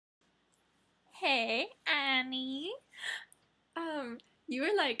Hey, Annie. Um, you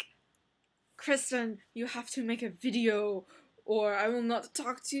were like, Kristen, you have to make a video, or I will not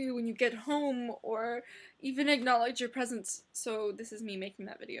talk to you when you get home, or even acknowledge your presence. So this is me making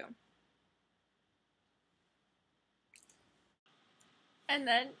that video. And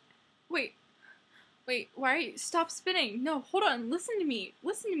then, wait, why are you, stop spinning. No, hold on, listen to me,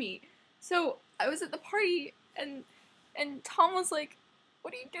 So I was at the party, and Tom was like,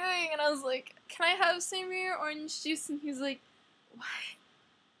 what are you doing? And I was like, can I have Samuel orange juice? And he's like, what?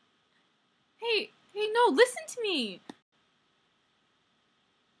 Hey, no, listen to me.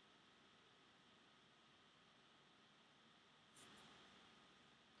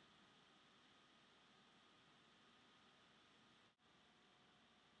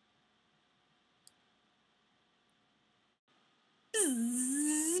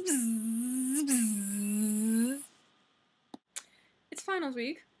 It's finals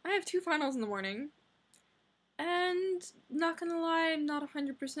week. I have 2 finals in the morning. And not gonna lie, I'm not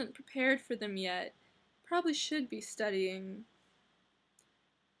 100% prepared for them yet. Probably should be studying.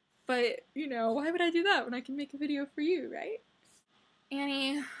 But, why would I do that when I can make a video for you, right?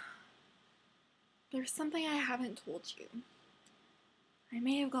 Annie, there's something I haven't told you. I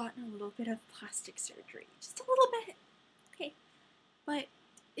may have gotten a little bit of plastic surgery. Just a little bit. Okay. But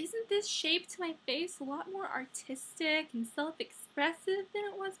isn't this shape to my face a lot more artistic and self-expressive than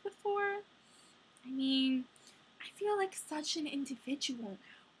it was before? I mean, I feel like such an individual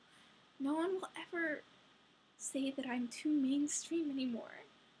now. No one will ever say that I'm too mainstream anymore.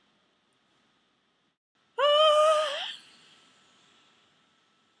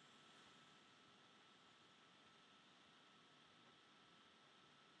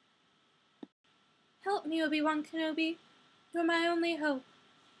 Help me, Obi-Wan Kenobi. You're my only hope.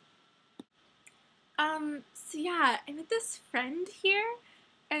 So yeah, I met this friend here,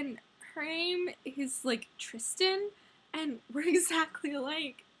 and her name is, like, Tristan, and we're exactly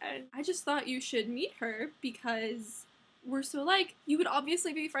alike. And I just thought you should meet her because we're so alike. You would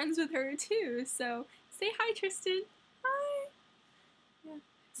obviously be friends with her too, so say hi, Tristan. Hi. Yeah.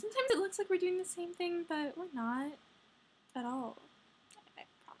 Sometimes it looks like we're doing the same thing, but we're not at all. I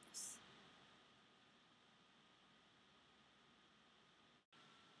promise.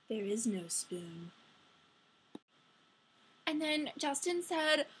 There is no spoon. And then Justin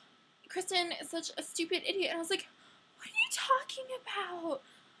said, Kristen is such a stupid idiot. And I was like, what are you talking about?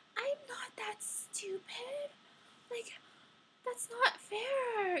 I'm not that stupid. Like, that's not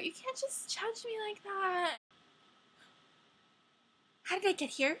fair. You can't just judge me like that. How did I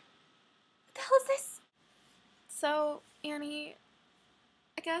get here? What the hell is this? So, Annie,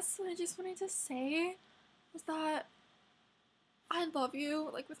 I guess what I just wanted to say was that I love you,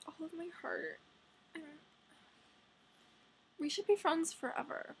 like, with all of my heart. And we should be friends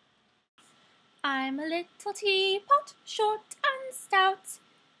forever. I'm a little teapot, short and stout.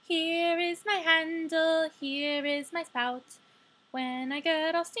 Here is my handle, here is my spout. When I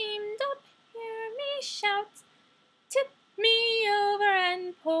get all steamed up, hear me shout. Tip me over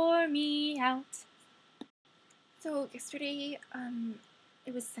and pour me out. So yesterday,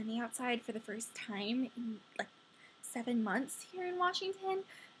 it was sunny outside for the first time in like 7 months here in Washington,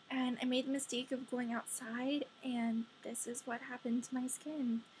 and I made the mistake of going outside, and this is what happened to my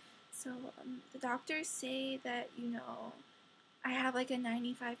skin. So the doctors say that, I have like a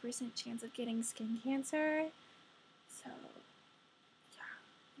 95% chance of getting skin cancer. So,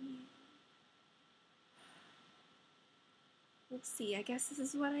 yeah, we'll see. I guess this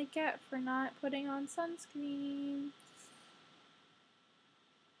is what I get for not putting on sunscreen.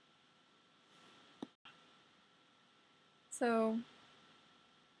 So,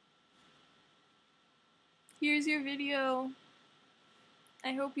 here's your video.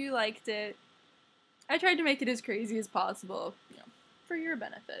 I hope you liked it. I tried to make it as crazy as possible, for your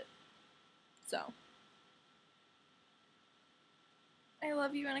benefit. So, I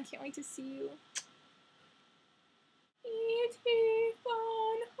love you and I can't wait to see you.